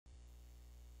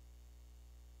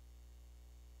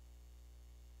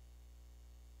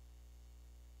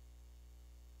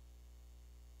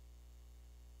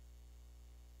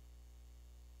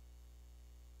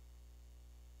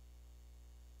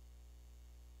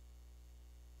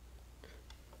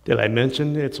Did I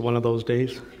mention it's one of those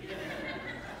days?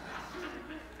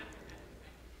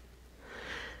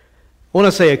 I want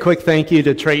to say a quick thank you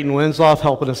to Trayton Winslow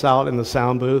helping us out in the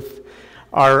sound booth.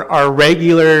 Our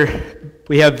regular,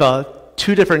 we have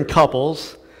two different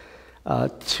couples,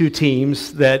 two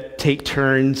teams that take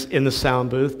turns in the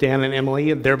sound booth, Dan and Emily,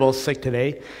 and they're both sick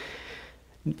today.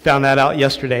 Found that out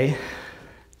yesterday.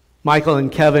 Michael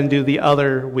and Kevin do the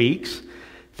other weeks.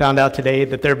 Found out today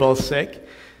that they're both sick.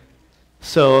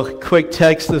 So quick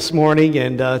text this morning,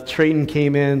 and Trayton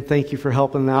came in. Thank you for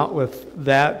helping out with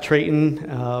that,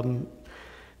 Trayton.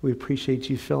 We appreciate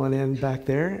you filling in back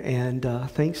there. And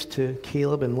thanks to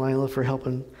Caleb and Lila for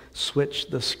helping switch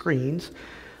the screens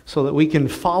so that we can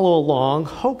follow along,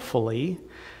 hopefully,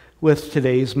 with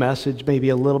today's message, maybe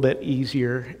a little bit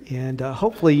easier. And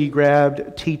hopefully you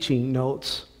grabbed teaching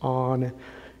notes on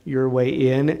your way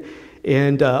in.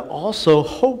 And also,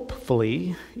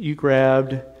 hopefully, you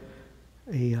grabbed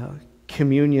a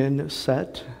communion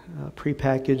set,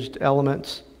 prepackaged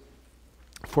elements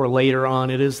for later on.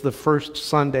 It is the first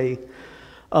Sunday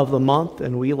of the month,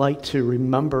 and we like to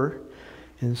remember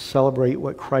and celebrate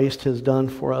what Christ has done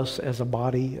for us as a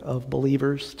body of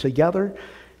believers together.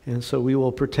 And so we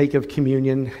will partake of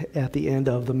communion at the end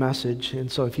of the message.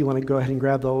 And so if you want to go ahead and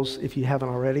grab those, if you haven't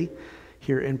already,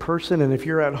 here in person. And if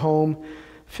you're at home,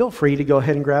 feel free to go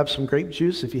ahead and grab some grape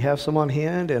juice if you have some on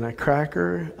hand and a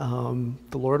cracker.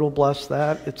 The Lord will bless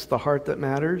that. It's the heart that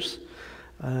matters.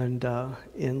 And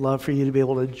love for you to be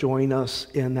able to join us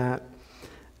in that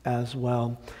as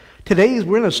well. Today,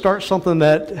 we're going to start something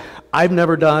that I've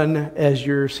never done as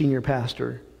your senior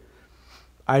pastor.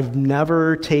 I've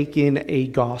never taken a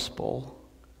gospel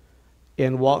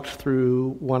and walked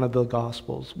through one of the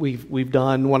gospels. We've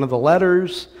done one of the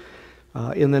letters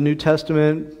in the New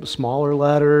Testament, a smaller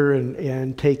letter,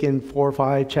 and taken 4 or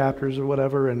 5 chapters or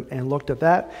whatever and looked at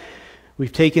that.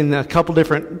 We've taken a couple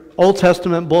different Old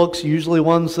Testament books, usually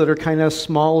ones that are kind of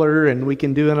smaller, and we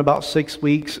can do in about 6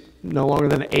 weeks, no longer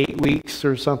than 8 weeks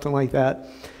or something like that.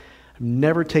 I've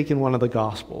never taken one of the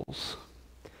Gospels.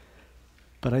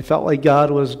 But I felt like God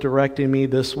was directing me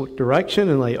this direction,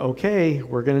 and like, okay,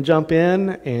 we're going to jump in,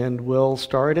 and we'll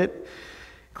start it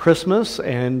Christmas,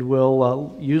 and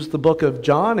we'll use the book of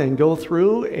John and go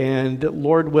through, and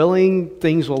Lord willing,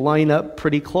 things will line up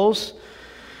pretty close.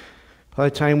 By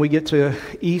the time we get to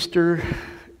Easter,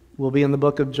 we'll be in the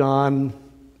book of John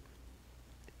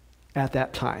at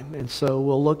that time. And so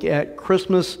we'll look at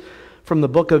Christmas from the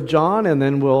book of John, and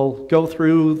then we'll go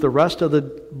through the rest of the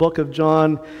book of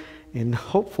John, and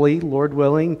hopefully, Lord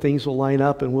willing, things will line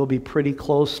up, and we'll be pretty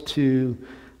close to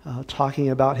talking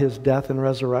about his death and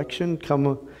resurrection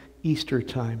come Easter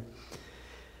time.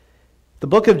 The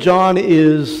book of John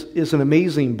is an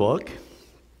amazing book.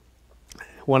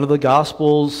 One of the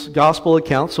gospel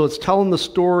accounts. So it's telling the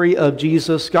story of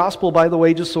Jesus. Gospel, by the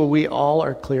way, just so we all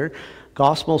are clear,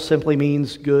 gospel simply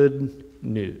means good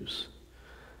news.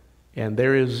 And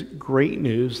there is great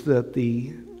news that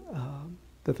the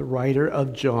writer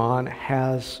of John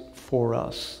has for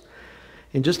us.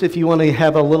 And just if you want to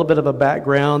have a little bit of a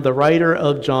background, the writer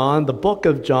of John, the book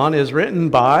of John, is written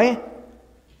by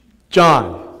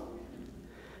John.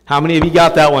 How many of you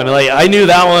got that one? Like, I knew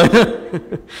that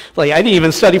one. Like, I didn't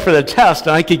even study for the test,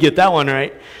 and I could get that one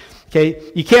right. Okay,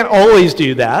 you can't always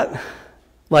do that.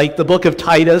 Like, the book of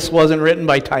Titus wasn't written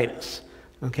by Titus.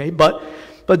 Okay, but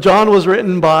John was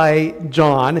written by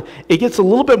John. It gets a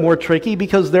little bit more tricky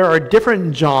because there are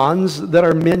different Johns that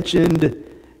are mentioned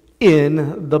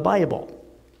in the Bible.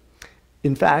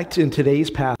 In fact, in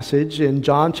today's passage, in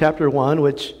John chapter 1,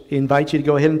 which I invite you to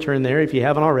go ahead and turn there if you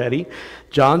haven't already.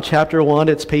 John chapter 1,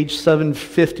 it's page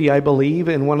 750, I believe,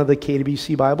 in one of the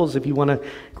KWC Bibles, if you want to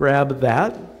grab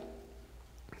that.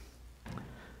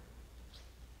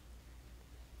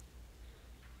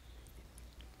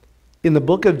 In the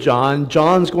book of John,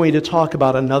 John's going to talk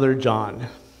about another John,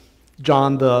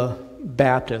 John the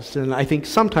Baptist. And I think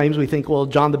sometimes we think, well,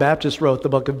 John the Baptist wrote the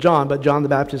book of John, but John the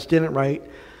Baptist didn't write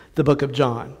the book of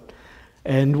John.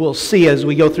 And we'll see as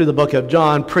we go through the book of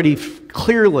John pretty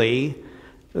clearly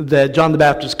that John the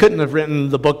Baptist couldn't have written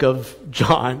the book of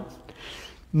John.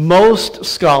 Most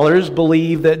scholars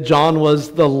believe that John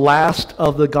was the last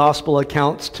of the gospel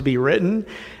accounts to be written,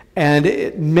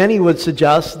 and many would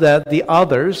suggest that the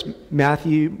others,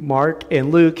 Matthew, Mark,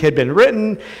 and Luke, had been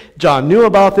written. John knew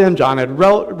about them. John had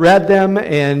read them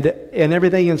and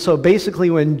everything. And so basically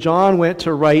when John went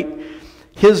to write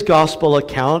his gospel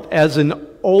account as an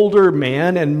older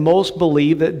man, and most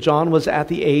believe that John was at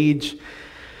the age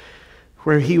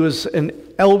where he was an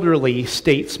elderly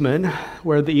statesman,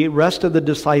 where the rest of the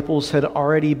disciples had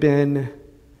already been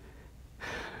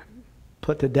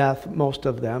put to death most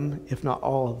of them, if not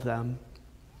all of them,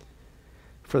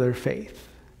 for their faith.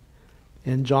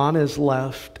 And John is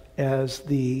left as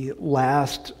the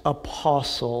last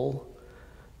apostle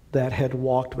that had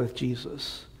walked with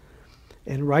Jesus,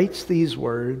 and writes these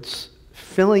words,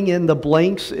 filling in the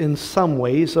blanks in some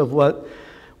ways of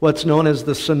what's known as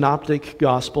the synoptic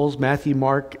gospels, Matthew,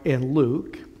 Mark, and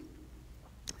Luke,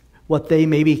 what they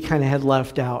maybe kind of had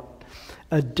left out,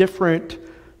 a different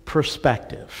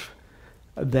perspective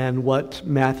than what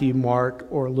Matthew, Mark,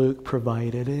 or Luke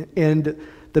provided. And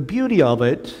the beauty of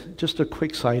it, just a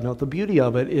quick side note, the beauty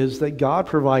of it is that God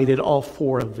provided all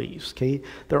four of these, okay?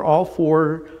 They're all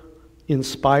four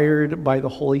inspired by the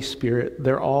Holy Spirit.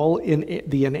 They're all in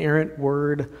the inerrant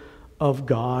Word of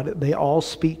God. They all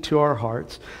speak to our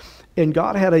hearts. And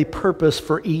God had a purpose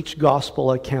for each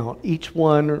gospel account. Each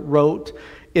one wrote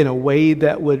in a way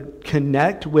that would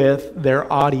connect with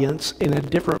their audience in a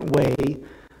different way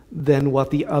than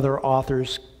what the other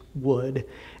authors would.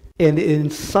 And in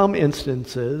some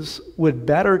instances, would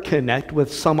better connect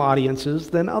with some audiences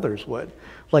than others would.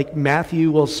 Like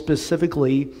Matthew will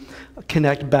specifically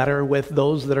connect better with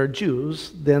those that are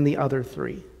Jews than the other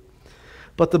three.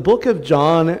 But the book of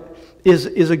John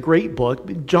is a great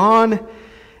book. John,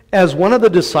 as one of the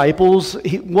disciples,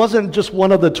 he wasn't just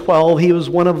one of the 12, he was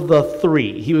one of the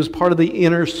three. He was part of the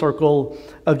inner circle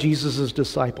of Jesus'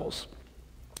 disciples.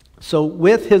 So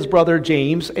with his brother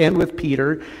James and with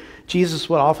Peter, Jesus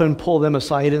would often pull them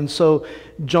aside. And so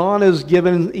John is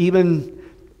given even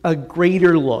a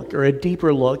greater look or a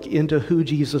deeper look into who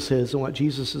Jesus is and what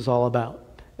Jesus is all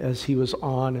about as he was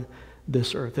on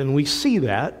this earth. And we see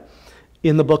that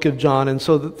in the book of John. And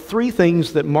so the three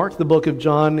things that mark the book of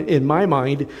John in my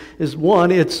mind is,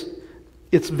 one, it's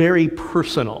very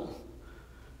personal.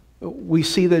 We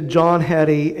see that John had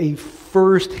a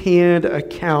first-hand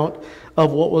account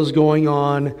of what was going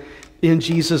on in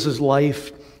Jesus'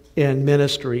 life and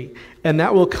ministry. And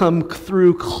that will come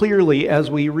through clearly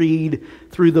as we read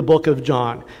through the book of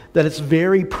John, that it's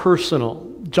very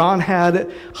personal. John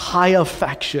had high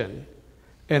affection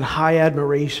and high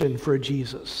admiration for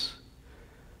Jesus.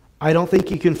 I don't think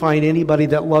you can find anybody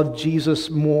that loved Jesus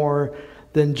more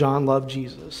than John loved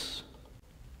Jesus.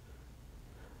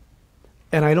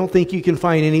 And I don't think you can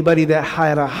find anybody that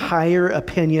had a higher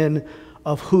opinion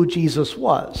of who Jesus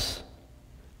was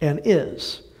and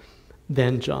is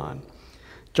than John.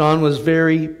 John was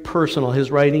very personal.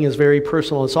 His writing is very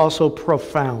personal. It's also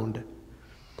profound.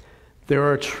 There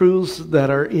are truths that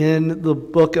are in the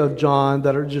book of John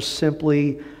that are just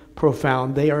simply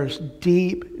profound. They are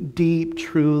deep, deep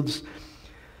truths.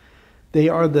 They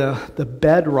are the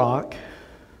bedrock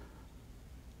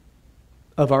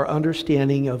of our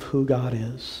understanding of who God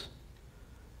is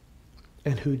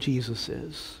and who Jesus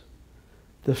is.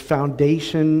 The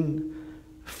foundation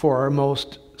for our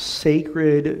most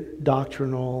sacred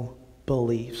doctrinal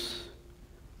beliefs.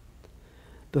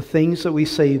 The things that we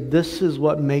say, this is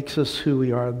what makes us who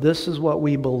we are. This is what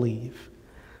we believe.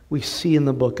 We see in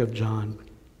the book of John.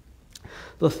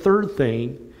 The third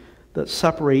thing that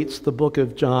separates the book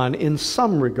of John in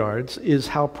some regards is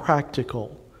how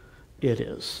practical it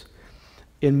is.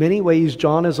 In many ways,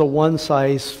 John is a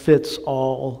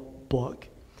one-size-fits-all book.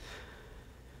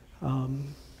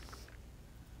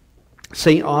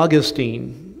 St.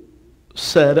 Augustine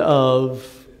said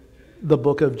of the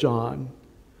book of John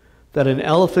that an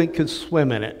elephant could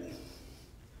swim in it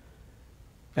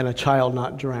and a child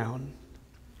not drown.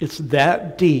 It's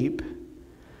that deep,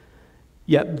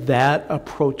 yet that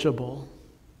approachable,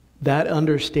 that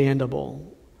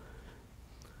understandable,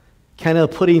 kind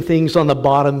of putting things on the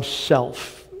bottom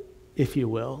shelf, if you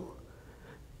will,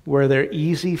 where they're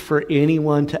easy for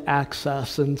anyone to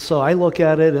access. And so I look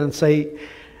at it and say,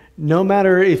 no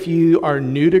matter if you are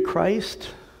new to Christ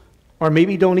or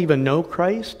maybe don't even know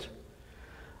Christ,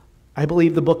 I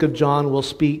believe the book of John will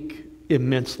speak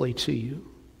immensely to you.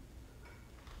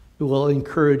 It will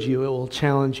encourage you, it will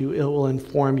challenge you, it will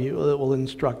inform you, it will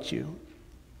instruct you.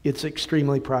 It's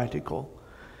extremely practical.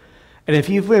 And if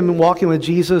you've been walking with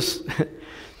Jesus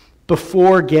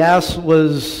before gas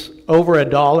was over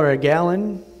 $1 a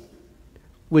gallon,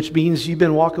 which means you've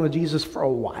been walking with Jesus for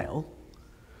a while,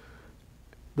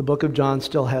 the book of John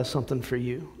still has something for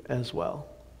you as well.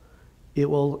 It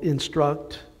will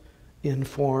instruct,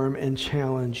 inform, and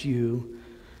challenge you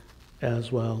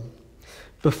as well.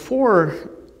 Before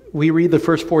we read the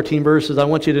first 14 verses, I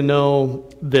want you to know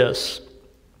this.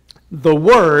 The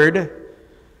Word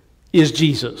is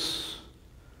Jesus.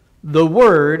 The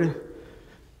Word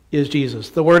is Jesus.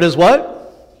 The Word is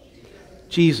what?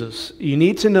 Jesus. You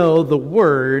need to know the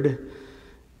Word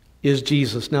is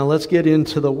Jesus. Now let's get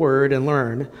into the Word and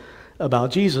learn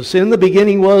about Jesus. In the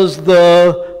beginning was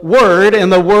the Word,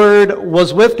 and the Word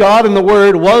was with God, and the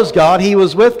Word was God. He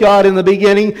was with God in the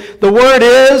beginning. The Word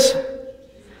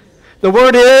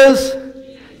is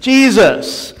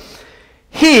Jesus.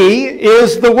 He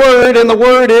is the Word, and the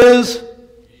Word is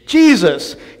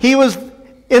Jesus. He was,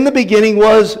 in the beginning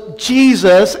was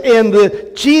Jesus,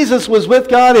 and Jesus was with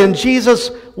God, and Jesus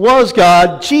was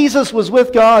God. Jesus was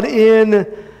with God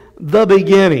in the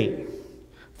beginning.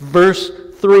 Verse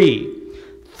 3.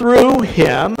 Through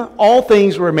him all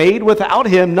things were made. Without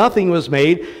him nothing was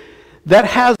made that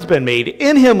has been made.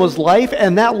 In him was life,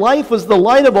 and that life was the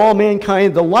light of all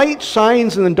mankind. The light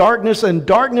shines in the darkness, and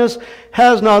darkness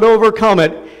has not overcome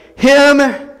it.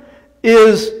 Him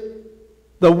is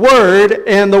the Word,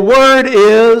 and the Word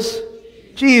is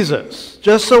Jesus.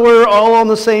 Just so we're all on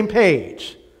the same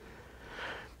page.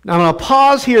 Now I'm going to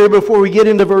pause here before we get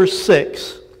into verse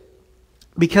 6.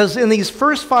 Because in these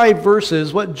first 5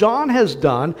 verses, what John has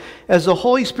done, as the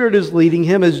Holy Spirit is leading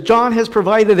him, is John has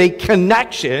provided a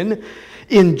connection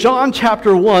in John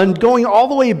chapter 1, going all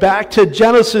the way back to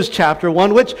Genesis chapter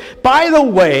 1, which, by the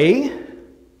way,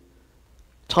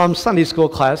 Tom's Sunday school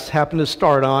class happened to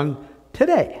start on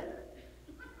today.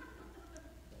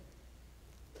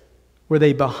 Were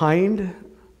they behind,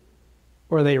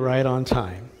 or are they right on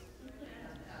time?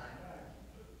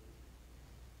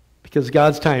 Because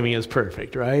God's timing is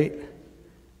perfect, right?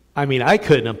 I mean, I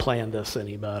couldn't have planned this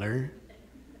any better.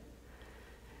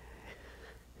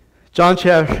 John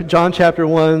chapter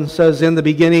 1 says, in the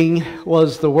beginning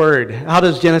was the Word. How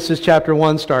does Genesis chapter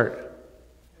 1 start?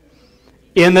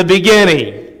 In the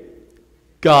beginning,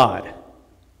 God.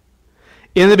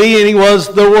 In the beginning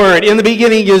was the Word. In the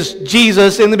beginning is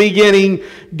Jesus. In the beginning,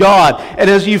 God. And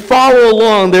as you follow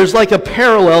along, there's like a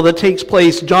parallel that takes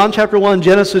place. John chapter 1,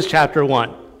 Genesis chapter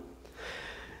 1.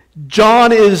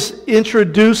 John is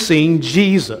introducing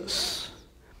Jesus,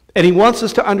 and he wants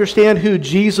us to understand who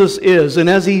Jesus is. And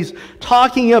as he's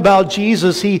talking about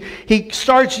Jesus, he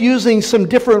starts using some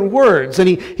different words, and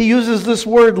he uses this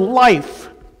word life,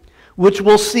 which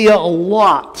we'll see a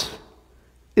lot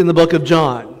in the book of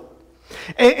John.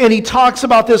 And he talks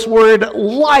about this word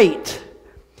light,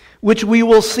 which we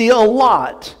will see a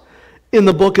lot in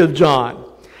the book of John.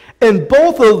 And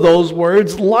both of those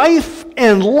words, life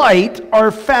and light,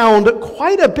 are found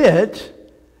quite a bit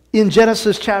in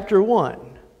Genesis chapter 1.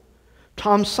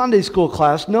 Tom's Sunday school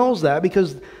class knows that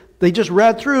because they just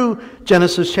read through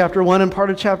Genesis chapter 1 and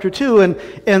part of chapter 2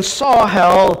 and saw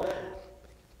how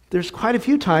there's quite a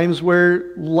few times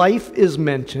where life is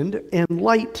mentioned and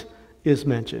light is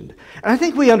mentioned. And I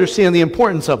think we understand the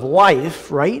importance of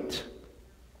life, right?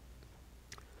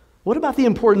 What about the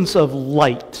importance of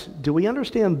light? Do we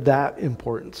understand that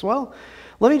importance? Well,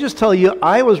 let me just tell you,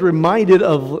 I was reminded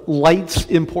of light's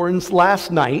importance last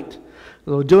night.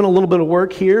 I was doing a little bit of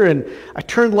work here, and I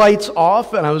turned lights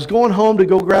off, and I was going home to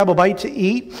go grab a bite to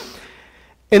eat,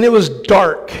 and it was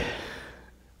dark.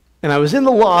 And I was in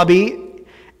the lobby,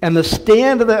 and the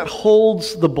stand that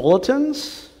holds the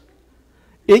bulletins,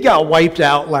 it got wiped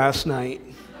out last night.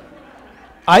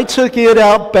 I took it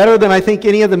out better than I think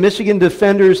any of the Michigan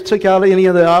defenders took out any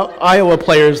of the Iowa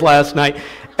players last night.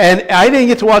 And I didn't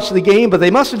get to watch the game, but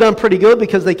they must have done pretty good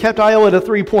because they kept Iowa to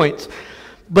 3 points.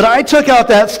 But I took out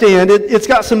that stand. It's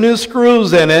got some new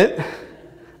screws in it,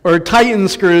 or Titan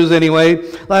screws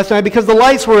anyway, last night because the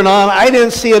lights weren't on. I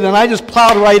didn't see it, and I just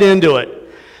plowed right into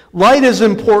it. Light is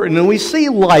important, and we see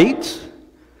light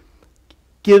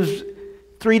gives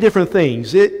 3 different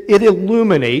things. It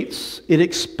illuminates, it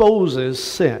exposes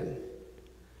sin.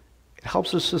 It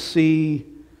helps us to see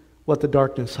what the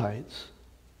darkness hides.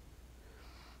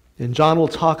 And John will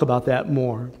talk about that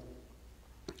more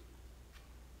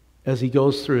as he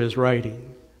goes through his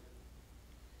writing.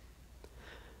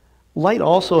 Light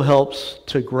also helps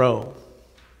to grow.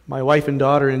 My wife and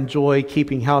daughter enjoy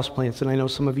keeping houseplants, and I know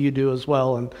some of you do as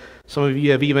well, and some of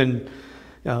you have even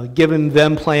given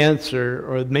them plants,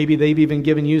 or maybe they've even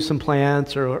given you some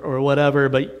plants or whatever,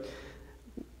 but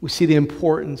we see the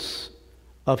importance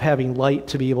of having light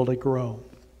to be able to grow.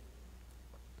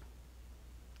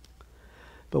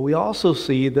 But we also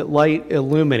see that light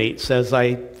illuminates, as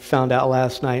I found out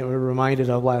last night, or reminded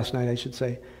of last night, I should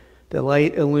say, that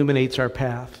light illuminates our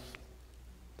path.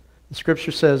 The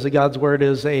Scripture says that God's Word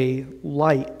is a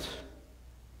light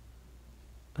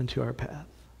unto our path,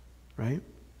 right?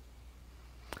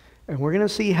 And we're going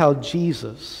to see how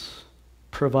Jesus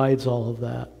provides all of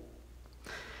that.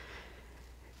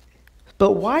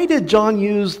 But why did John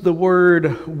use the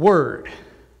word word?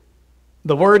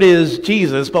 The word is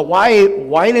Jesus, but why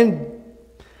didn't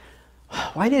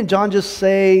John just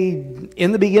say,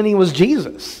 in the beginning was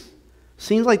Jesus?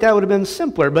 Seems like that would have been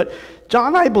simpler, but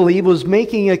John, I believe, was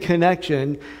making a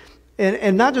connection,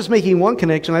 and not just making one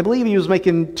connection. I believe he was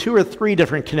making 2 or 3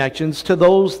 different connections to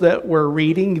those that were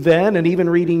reading then and even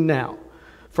reading now,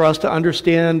 for us to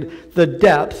understand the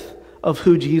depth of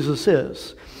who Jesus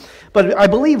is. But I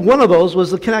believe one of those was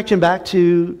the connection back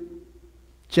to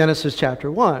Genesis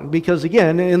chapter 1, because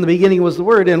again, in the beginning was the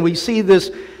Word, and we see this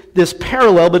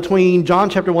parallel between John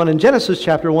chapter 1 and Genesis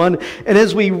chapter 1. And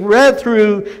as we read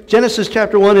through Genesis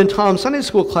chapter 1 in Tom's Sunday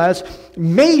school class,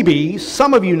 maybe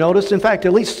some of you noticed, in fact,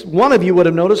 at least one of you would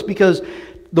have noticed, because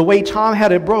the way Tom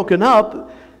had it broken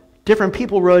up, different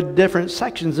people read different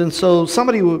sections. And so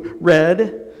somebody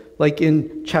read, like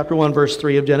in chapter 1, verse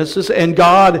 3 of Genesis, and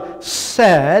God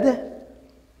said.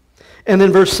 And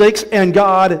then verse 6, and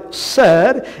God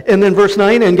said. And then verse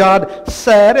 9, and God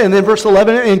said. And then verse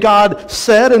 11, and God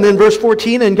said. And then verse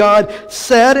 14, and God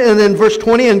said. And then verse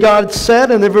 20, and God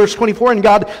said. And then verse 24, and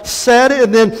God said.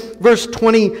 And then verse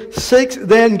 26,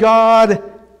 then God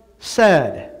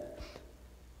said.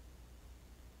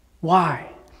 Why?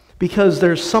 Because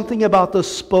there's something about the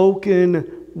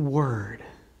spoken word.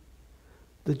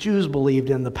 The Jews believed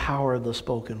in the power of the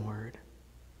spoken word.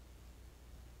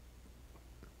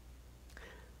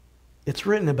 It's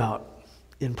written about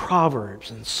in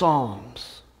Proverbs and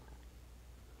Psalms.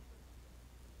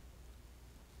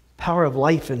 Power of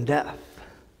life and death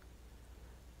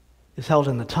is held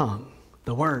in the tongue,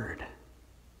 the word.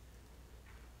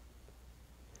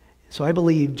 So I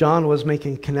believe John was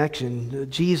making a connection,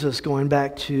 Jesus going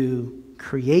back to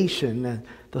creation,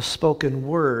 the spoken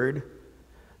word,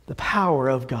 the power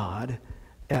of God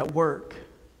at work.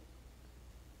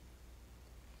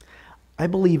 I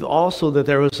believe also that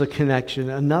there was a connection,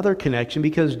 another connection,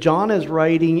 because John is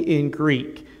writing in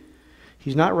Greek.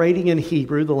 He's not writing in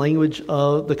Hebrew,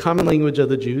 the common language of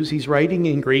the Jews. He's writing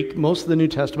in Greek. Most of the New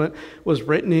Testament was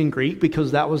written in Greek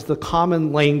because that was the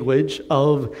common language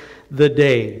of the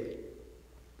day.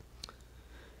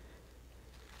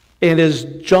 And as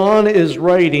John is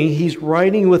writing, he's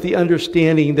writing with the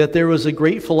understanding that there was a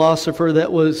great philosopher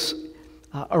that was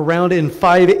around in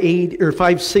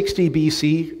 560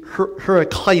 BC,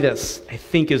 Heraclitus, I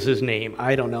think is his name.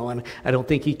 I don't know, and I don't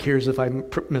think he cares if I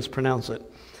mispronounce it.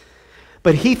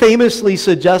 But he famously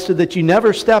suggested that you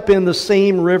never step in the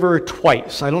same river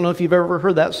twice. I don't know if you've ever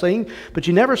heard that saying, but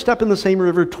you never step in the same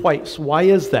river twice. Why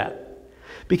is that?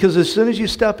 Because as soon as you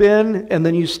step in and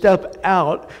then you step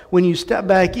out, when you step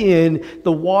back in,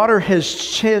 the water has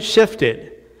shifted.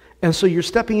 And so you're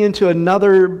stepping into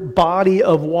another body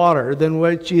of water than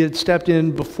what you had stepped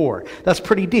in before. That's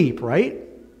pretty deep, right?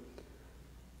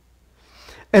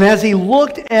 And as he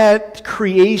looked at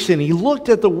creation, he looked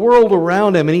at the world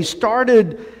around him, and he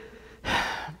started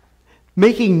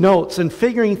making notes and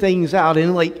figuring things out.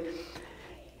 And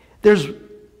there's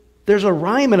a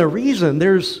rhyme and a reason.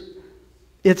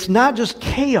 It's not just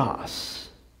chaos.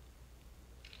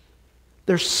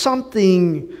 There's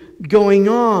something going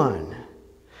on.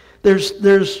 There's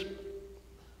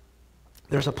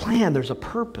a plan, there's a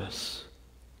purpose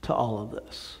to all of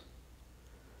this.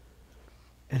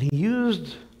 And he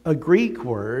used a Greek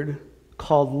word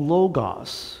called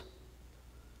logos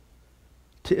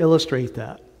to illustrate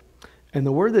that. And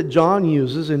the word that John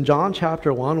uses in John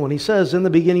chapter 1, when he says, in the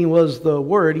beginning was the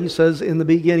Word, he says, in the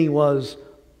beginning was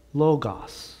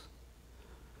logos.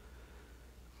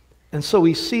 And so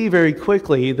we see very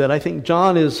quickly that I think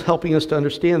John is helping us to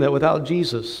understand that without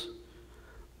Jesus,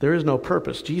 there is no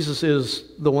purpose. Jesus is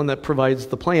the one that provides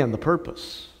the plan, the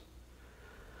purpose.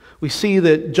 We see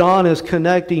that John is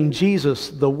connecting Jesus,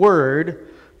 the Word,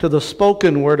 to the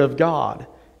spoken Word of God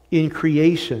in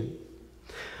creation.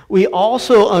 We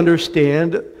also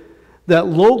understand that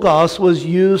logos was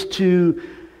used to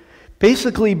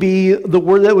basically be the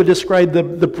word that would describe the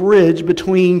bridge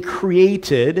between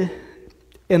created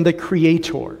and the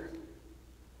Creator.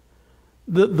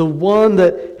 The one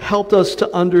that helped us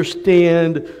to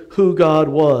understand who God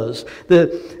was.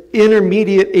 The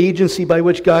intermediate agency by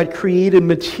which God created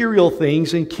material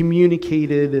things and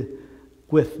communicated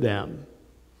with them.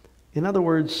 In other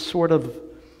words, sort of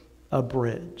a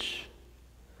bridge.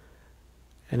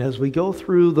 And as we go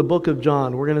through the book of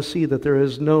John, we're going to see that there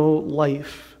is no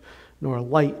life, nor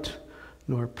light,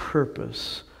 nor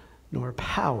purpose, nor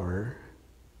power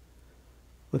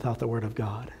without the Word of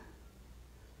God.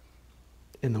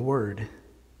 And the Word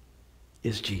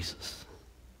is Jesus.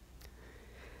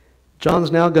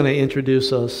 John's now going to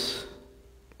introduce us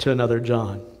to another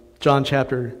John. John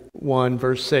chapter 1,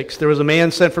 verse 6. There was a man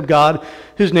sent from God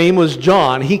whose name was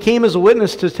John. He came as a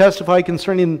witness to testify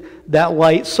concerning that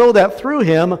light, so that through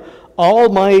him all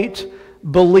might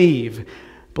believe.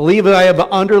 Believe that I have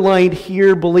underlined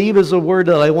here. Believe is a word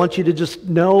that I want you to just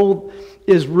know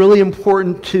is really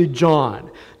important to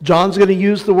John. John's going to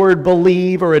use the word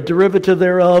believe or a derivative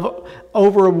thereof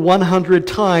over 100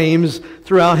 times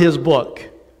throughout his book.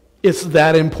 It's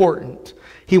that important.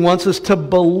 He wants us to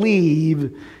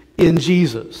believe in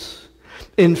Jesus.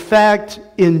 In fact,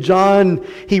 in John,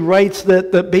 he writes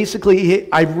that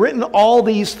basically, I've written all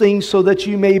these things so that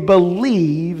you may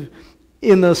believe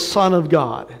in the Son of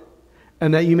God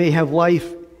and that you may have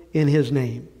life in his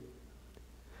name.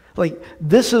 Like,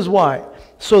 this is why.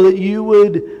 So that you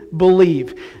would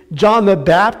believe. John the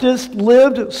Baptist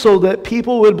lived so that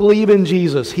people would believe in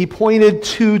Jesus. He pointed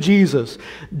to Jesus.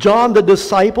 John the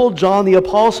disciple, John the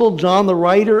apostle, John the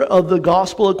writer of the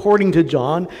gospel according to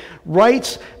John,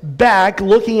 writes back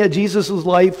looking at Jesus'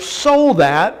 life so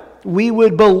that we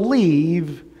would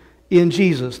believe in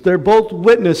Jesus. They're both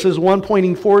witnesses, one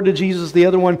pointing forward to Jesus, the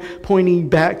other one pointing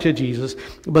back to Jesus.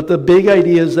 But the big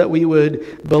idea is that we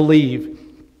would believe.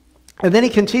 And then he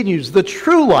continues, the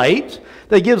true light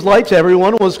that gives light to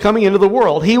everyone was coming into the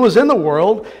world. He was in the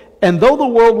world, and though the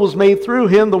world was made through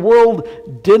him, the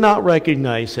world did not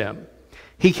recognize him.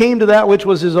 He came to that which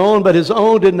was his own, but his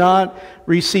own did not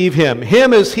receive him.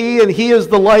 Him is he, and he is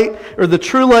the light, or the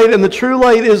true light, and the true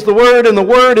light is the Word, and the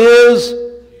Word is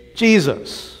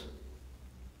Jesus.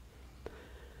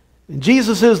 And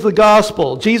Jesus is the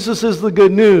gospel. Jesus is the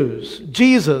good news.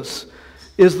 Jesus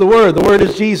is the Word. The Word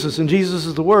is Jesus, and Jesus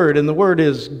is the Word, and the Word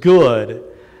is good.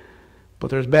 But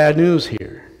there's bad news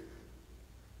here.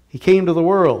 He came to the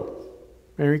world.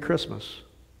 Merry Christmas.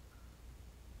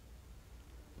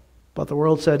 But the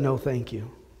world said no thank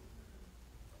you.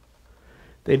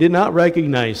 They did not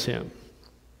recognize him.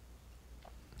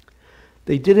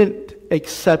 They didn't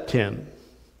accept him.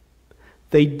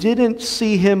 They didn't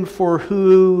see him for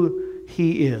who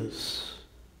he is.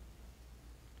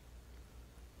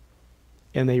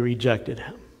 And they rejected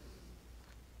him.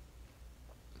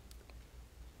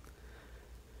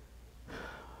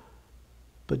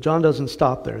 But John doesn't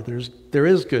stop there. There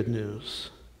is good news.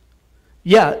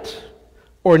 Yet,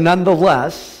 or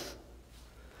nonetheless,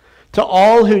 to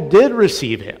all who did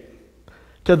receive him,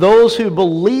 to those who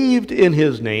believed in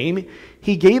his name,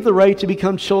 he gave the right to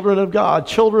become children of God,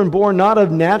 children born not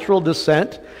of natural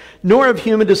descent, nor of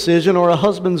human decision or a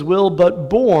husband's will, but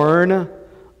born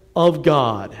of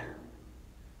God.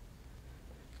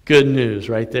 Good news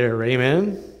right there,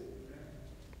 amen?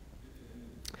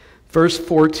 Verse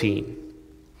 14.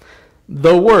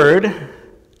 The Word,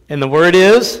 and the Word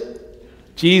is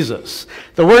Jesus.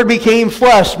 The Word became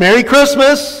flesh, Merry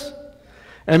Christmas,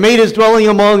 and made his dwelling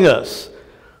among us.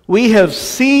 We have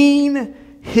seen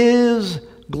his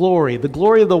glory, the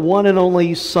glory of the one and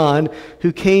only Son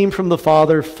who came from the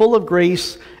Father, full of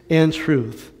grace and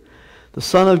truth. The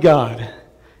Son of God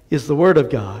is the Word of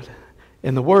God.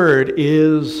 And the Word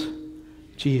is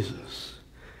Jesus.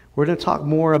 We're going to talk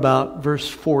more about verse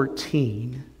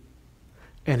 14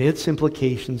 and its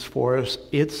implications for us,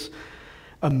 its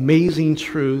amazing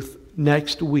truth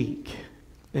next week.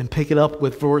 And pick it up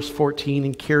with verse 14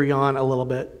 and carry on a little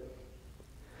bit.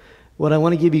 What I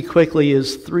want to give you quickly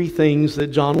is 3 things that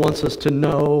John wants us to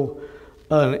know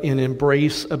and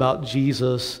embrace about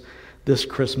Jesus this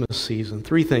Christmas season.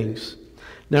 3 things.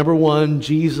 Number 1,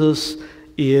 Jesus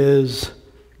is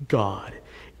God.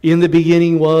 In the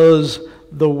beginning was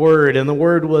the Word, and the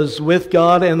Word was with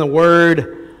God, and the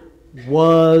Word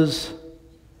was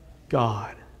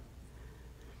God.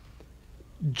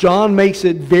 John makes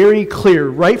it very clear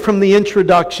right from the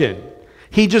introduction.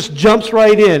 He just jumps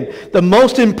right in. The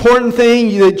most important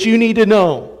thing that you need to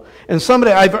know. And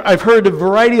I've heard a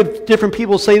variety of different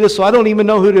people say this, so I don't even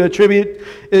know who to attribute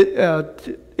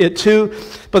it to.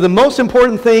 But the most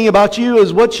important thing about you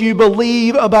is what you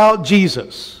believe about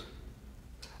Jesus.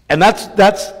 And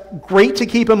that's great to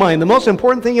keep in mind. The most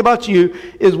important thing about you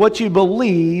is what you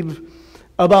believe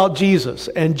about Jesus.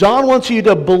 And John wants you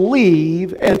to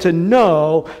believe and to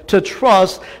know, to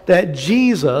trust that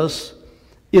Jesus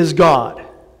is God.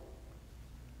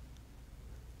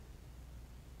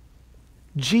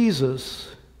 Jesus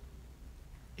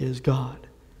is God.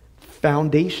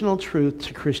 Foundational truth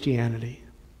to Christianity.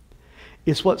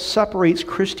 It's what separates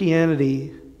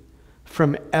Christianity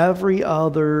from every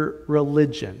other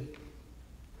religion.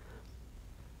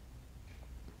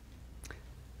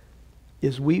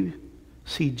 Is we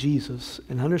see Jesus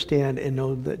and understand and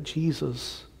know that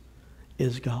Jesus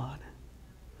is God.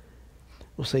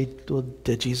 We'll say, well,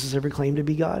 did Jesus ever claim to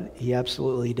be God? He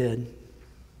absolutely did.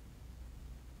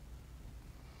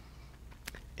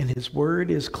 And his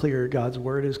word is clear, God's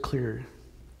word is clear,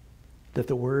 that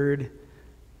the word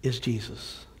is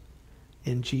Jesus.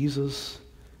 And Jesus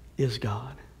is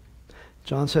God.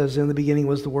 John says, in the beginning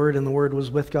was the Word, and the Word was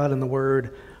with God, and the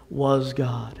Word was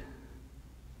God.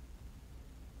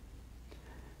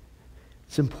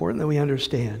 It's important that we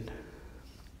understand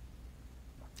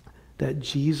that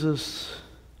Jesus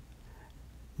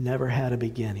never had a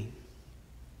beginning,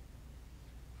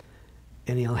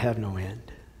 and He'll have no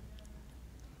end.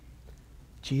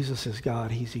 Jesus is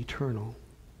God. He's eternal.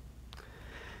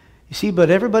 You see, but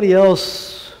everybody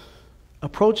else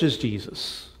approaches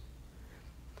Jesus.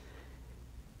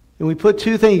 And we put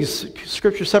two things.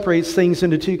 Scripture separates things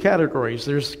into two categories.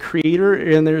 There's creator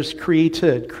and there's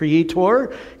created.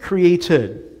 Creator,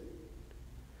 created.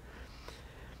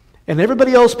 And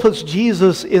everybody else puts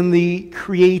Jesus in the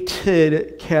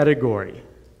created category.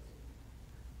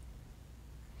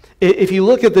 If you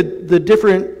look at the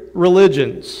different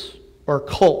religions, or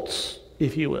cults,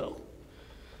 if you will,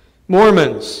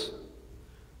 Mormons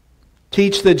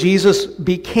teach that Jesus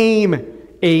became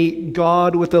a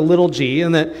God with a little g,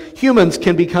 and that humans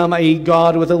can become a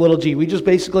God with a little g. We just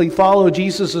basically follow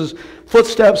Jesus'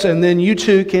 footsteps, and then you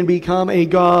too can become a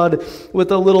God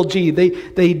with a little g.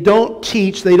 They don't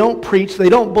teach, they don't preach, they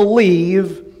don't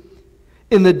believe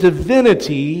in the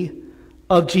divinity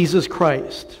of Jesus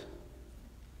Christ.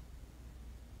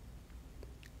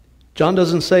 John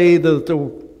doesn't say that the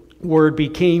Word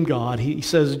became God. He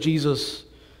says Jesus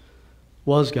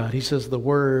was God. He says the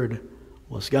Word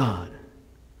was God.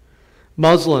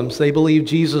 Muslims, they believe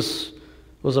Jesus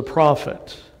was a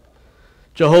prophet.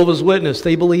 Jehovah's Witness,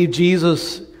 they believe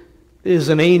Jesus is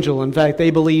an angel. In fact, they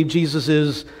believe Jesus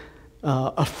is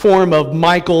a form of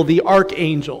Michael the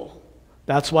Archangel.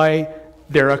 That's why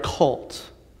they're a cult.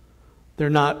 They're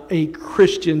not a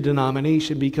Christian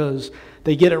denomination because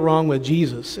they get it wrong with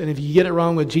Jesus. And if you get it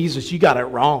wrong with Jesus, you got it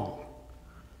wrong.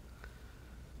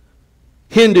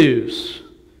 Hindus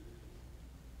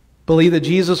believe that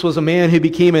Jesus was a man who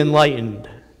became enlightened.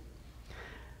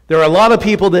 There are a lot of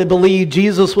people that believe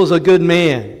Jesus was a good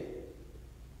man.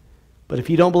 But if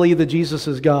you don't believe that Jesus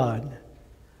is God,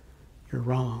 you're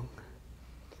wrong.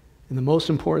 And the most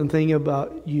important thing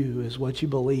about you is what you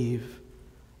believe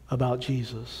about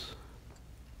Jesus.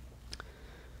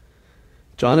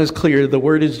 John is clear. The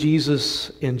Word is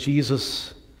Jesus, and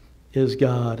Jesus is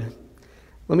God.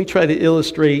 Let me try to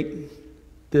illustrate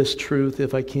this truth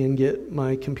if I can get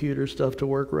my computer stuff to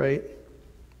work right.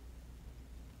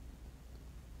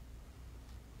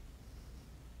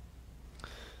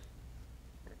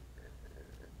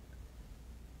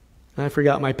 I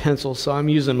forgot my pencil, so I'm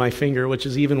using my finger, which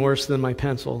is even worse than my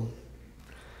pencil.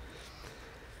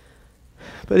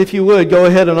 But if you would, go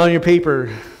ahead and on your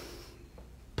paper,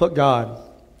 put God.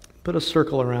 Put a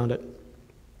circle around it.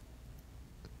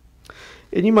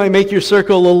 And you might make your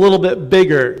circle a little bit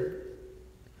bigger.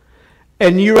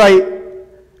 And you write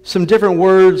some different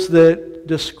words that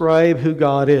describe who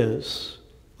God is.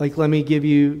 Like, let me give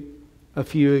you a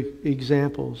few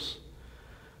examples.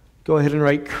 Go ahead and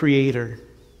write Creator.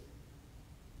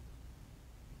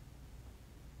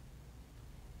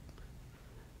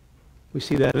 We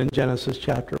see that in Genesis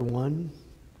chapter 1.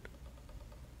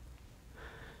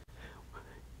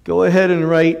 Go ahead and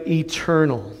write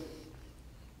Eternal.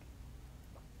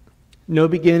 No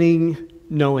beginning,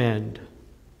 no end.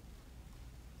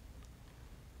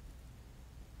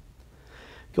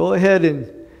 Go ahead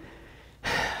and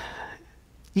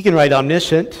you can write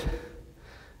Omniscient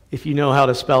if you know how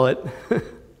to spell it,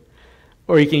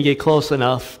 or you can get close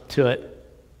enough to it.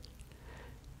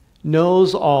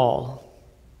 Knows all.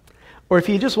 Or if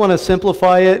you just want to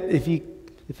simplify it,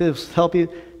 if this help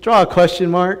you, draw a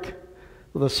question mark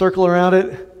with a circle around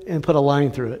it and put a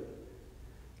line through it.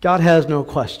 God has no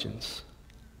questions.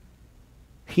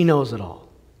 He knows it all.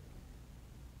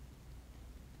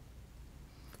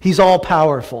 He's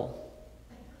all-powerful.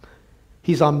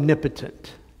 He's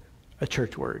omnipotent, a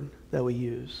church word that we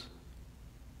use.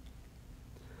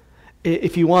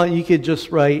 If you want, you could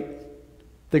just write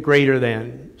the greater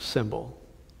than symbol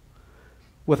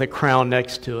with a crown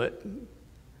next to it.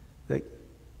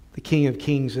 The King of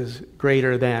Kings is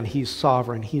greater than. He's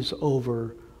sovereign. He's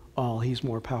over all. He's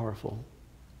more powerful.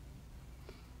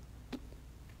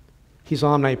 He's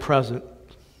omnipresent.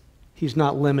 He's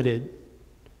not limited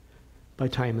by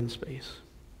time and space.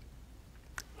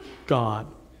 God.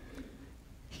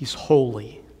 He's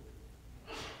holy.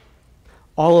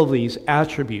 All of these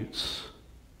attributes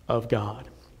of God.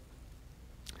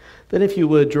 Then if you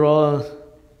would draw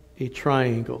a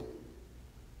triangle.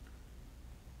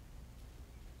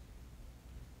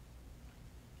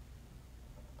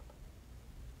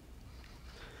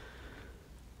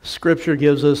 Scripture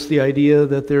gives us the idea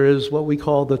that there is what we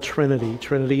call the Trinity.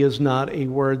 Trinity is not a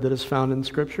word that is found in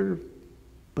Scripture.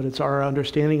 but it's our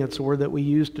understanding, it's a word that we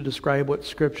use to describe what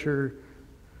Scripture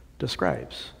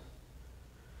describes.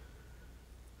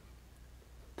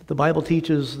 The Bible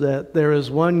teaches that there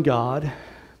is one God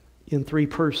in three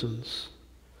persons: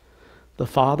 the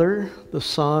Father, the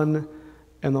Son,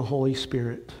 and the Holy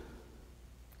Spirit,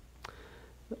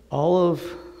 all of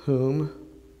whom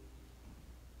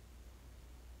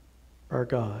are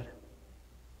God.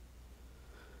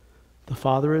 The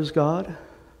Father is God,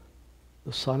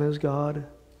 the Son is God,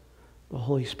 the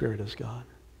Holy Spirit is God.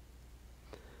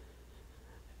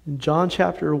 In John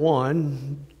chapter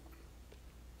 1,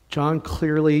 John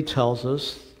clearly tells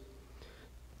us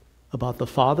about the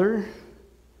Father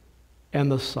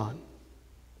and the Son,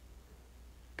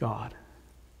 God.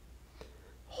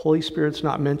 Holy Spirit's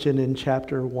not mentioned in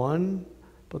chapter 1,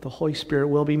 but the Holy Spirit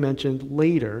will be mentioned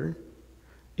later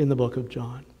in the book of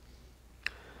John.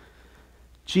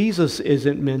 Jesus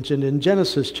isn't mentioned in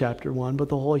Genesis chapter 1, but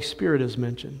the Holy Spirit is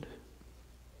mentioned.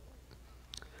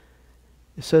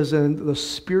 It says, and the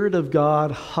Spirit of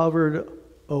God hovered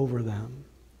over them.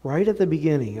 Right at the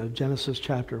beginning of Genesis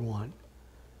chapter 1.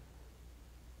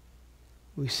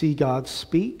 We see God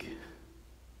speak,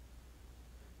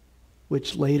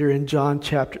 which later in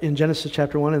Genesis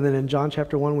chapter 1 and then in John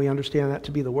chapter 1 we understand that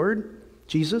to be the Word,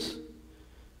 Jesus.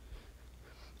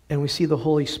 And we see the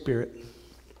Holy Spirit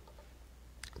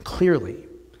clearly.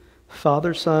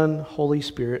 Father, Son, Holy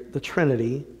Spirit, the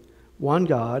Trinity, one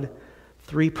God,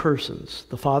 three persons.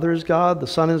 The Father is God, the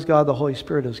Son is God, the Holy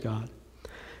Spirit is God.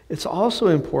 It's also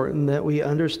important that we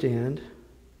understand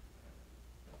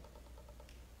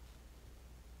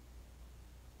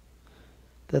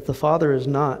that the Father is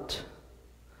not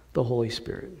the Holy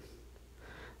Spirit.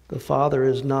 The Father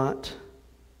is not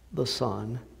the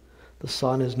Son. The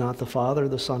Son is not the Father.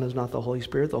 The Son is not the Holy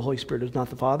Spirit. The Holy Spirit is not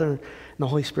the Father. And the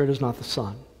Holy Spirit is not the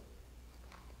Son.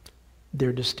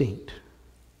 They're distinct.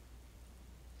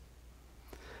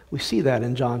 We see that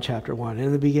in John chapter 1.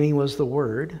 In the beginning was the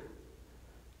Word.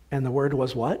 And the Word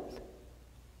was what?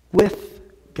 With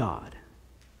God.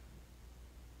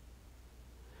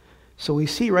 So we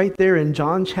see right there in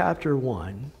John chapter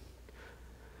 1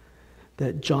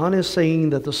 that John is saying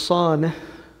that the Son,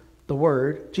 the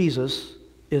Word, Jesus,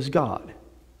 is God.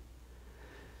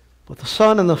 But the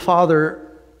Son and the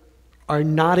Father are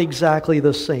not exactly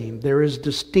the same. There is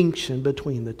distinction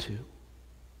between the two.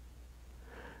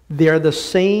 They are the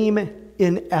same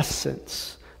in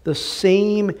essence, the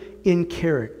same in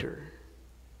character.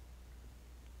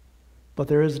 But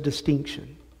there is a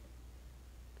distinction.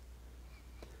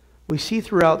 We see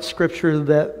throughout Scripture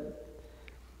that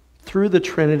through the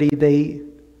Trinity they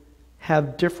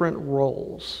have different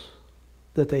roles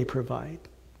that they provide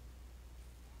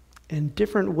and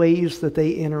different ways that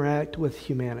they interact with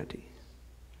humanity.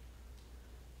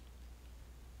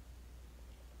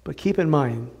 But keep in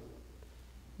mind,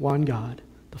 one God.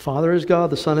 The Father is God,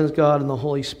 the Son is God, and the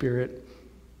Holy Spirit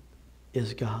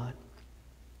is God.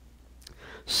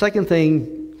 Second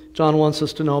thing John wants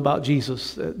us to know about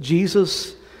Jesus.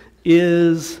 Jesus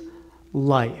is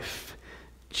life.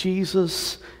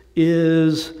 Jesus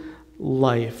is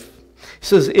life. He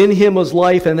says, in him was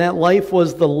life, and that life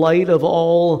was the light of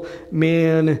all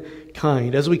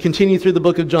mankind. As we continue through the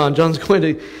book of John, John's going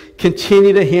to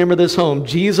continue to hammer this home.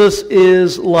 Jesus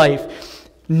is life.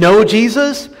 Know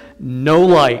Jesus, know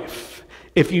life.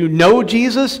 If you know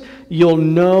Jesus, you'll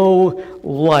know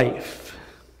life.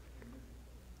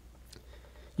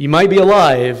 You might be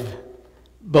alive,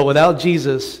 but without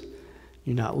Jesus,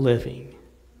 you're not living.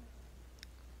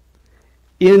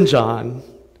 In John,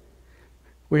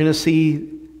 we're going to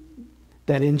see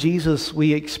that in Jesus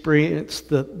we experience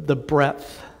the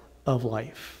breadth of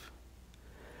life.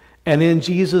 And in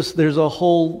Jesus there's a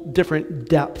whole different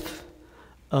depth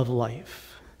of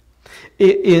life.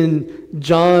 In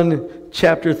John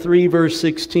chapter 3 verse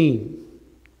 16,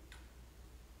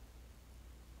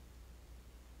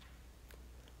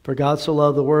 for God so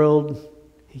loved the world,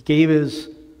 he gave his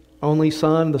only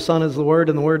Son. The Son is the Word,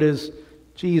 and the Word is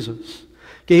Jesus.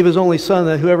 Gave his only Son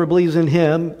that whoever believes in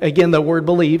him, again the word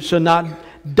believe, shall not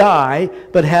die,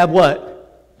 but have what?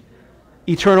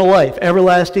 Eternal life,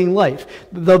 everlasting life.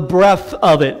 The breadth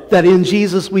of it, that in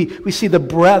Jesus we see the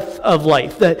breadth of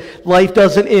life, that life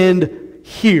doesn't end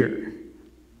here.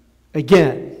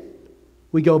 Again,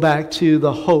 we go back to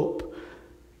the hope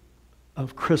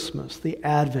of Christmas, the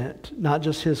Advent, not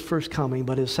just his first coming,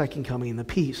 but his second coming, and the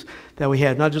peace that we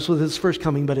had, not just with his first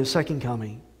coming, but his second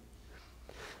coming.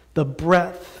 The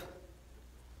breadth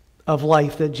of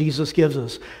life that Jesus gives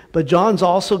us. But John's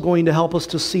also going to help us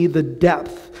to see the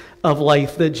depth of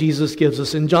life that Jesus gives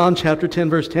us. In John chapter 10,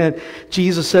 verse 10,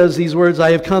 Jesus says these words,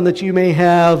 "I have come that you may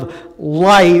have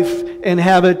life and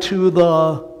have it to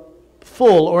the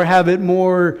full," or have it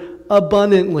more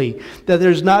abundantly. That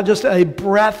there's not just a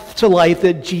breath to life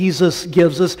that Jesus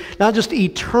gives us, not just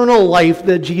eternal life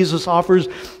that Jesus offers,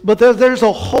 but there's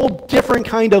a whole different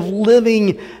kind of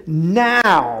living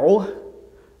now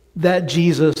that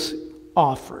Jesus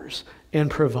offers and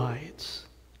provides.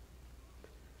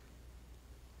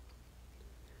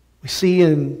 We see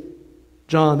in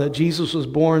John that Jesus was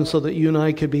born so that you and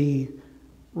I could be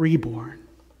reborn,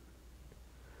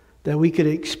 that we could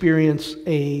experience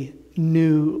a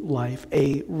new life,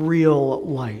 a real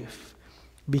life,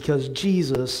 because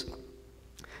Jesus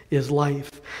is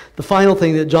life. The final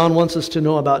thing that John wants us to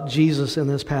know about Jesus in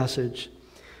this passage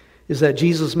is that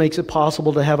Jesus makes it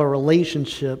possible to have a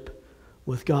relationship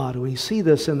with God. We see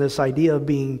this in this idea of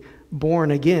being born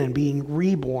again, being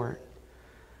reborn.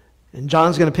 And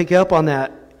John's going to pick up on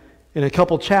that in a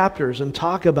couple chapters and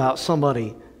talk about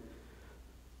somebody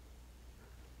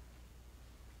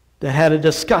that had a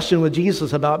discussion with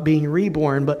Jesus about being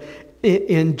reborn. But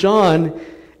in John,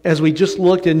 as we just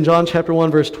looked in John chapter 1,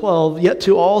 verse 12, "Yet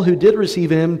to all who did receive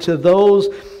him, to those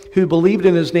who believed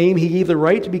in his name, he gave the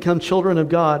right to become children of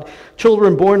God.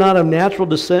 Children born not of natural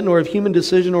descent, nor of human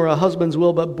decision, or a husband's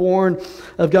will, but born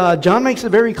of God." John makes it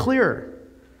very clear.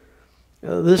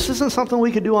 This isn't something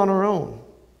we could do on our own.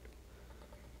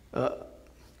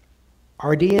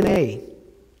 Our DNA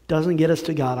doesn't get us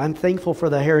to God. I'm thankful for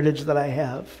the heritage that I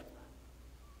have.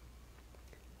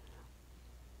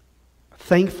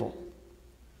 Thankful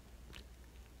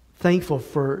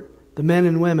for the men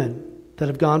and women that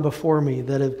have gone before me,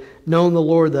 that have known the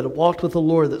Lord, that have walked with the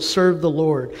Lord, that served the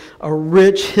Lord. A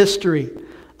rich history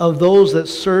of those that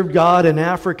served God in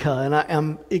Africa, and I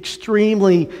am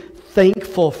extremely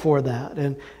thankful for that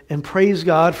and praise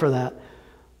God for that.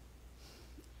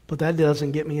 But that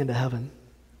doesn't get me into heaven.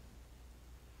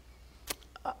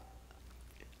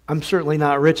 I'm certainly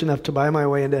not rich enough to buy my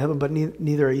way into heaven, but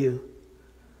neither are you.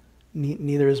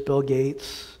 Neither is Bill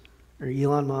Gates or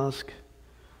Elon Musk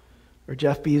or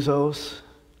Jeff Bezos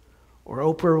or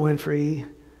Oprah Winfrey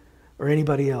or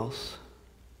anybody else.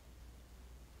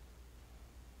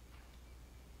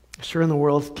 Sure in the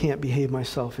world can't behave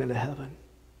myself into heaven.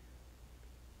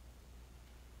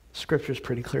 Scripture's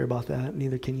pretty clear about that.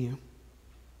 Neither can you.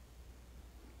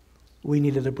 We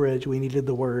needed a bridge. We needed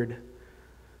the Word.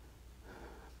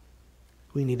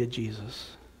 We needed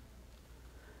Jesus.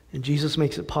 And Jesus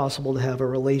makes it possible to have a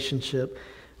relationship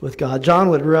with God. John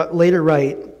would later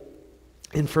write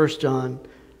in 1 John,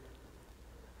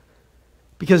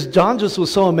 because John just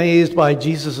was so amazed by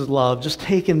Jesus' love, just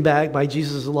taken back by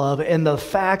Jesus' love, and the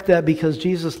fact that because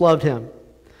Jesus loved him,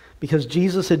 because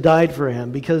Jesus had died for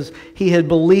him, because he had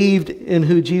believed in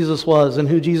who Jesus was and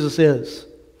who Jesus is.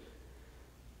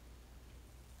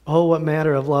 Oh, what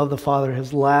manner of love the Father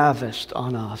has lavished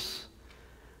on us,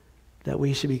 that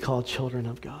we should be called children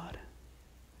of God.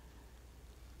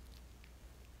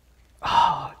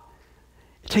 Oh,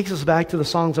 it takes us back to the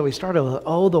songs that we started with.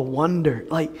 Oh, the wonder.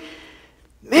 Like,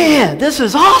 man, this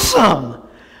is awesome.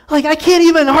 Like, I can't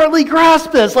even hardly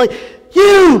grasp this. Like,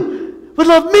 you would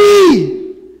love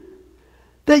me.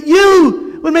 That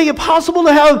you would make it possible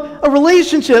to have a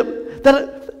relationship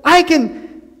that I can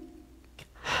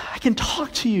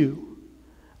talk to you.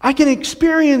 I can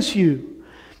experience you.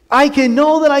 I can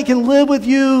know that I can live with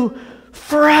you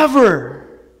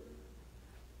forever.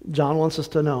 John wants us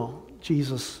to know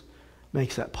Jesus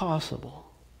makes that possible.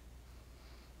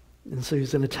 And so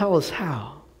he's going to tell us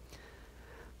how.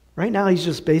 Right now he's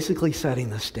just basically setting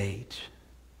the stage.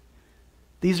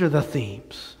 These are the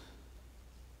themes.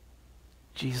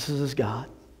 Jesus is God.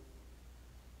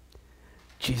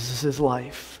 Jesus is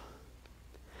life.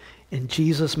 And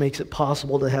Jesus makes it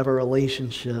possible to have a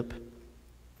relationship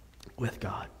with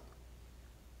God.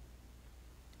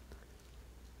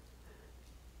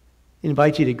 I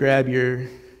invite you to grab your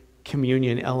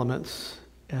communion elements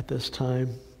at this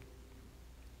time.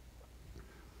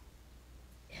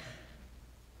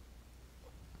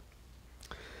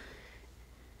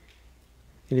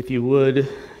 And if you would,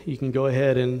 you can go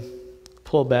ahead and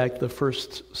pull back the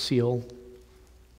first seal.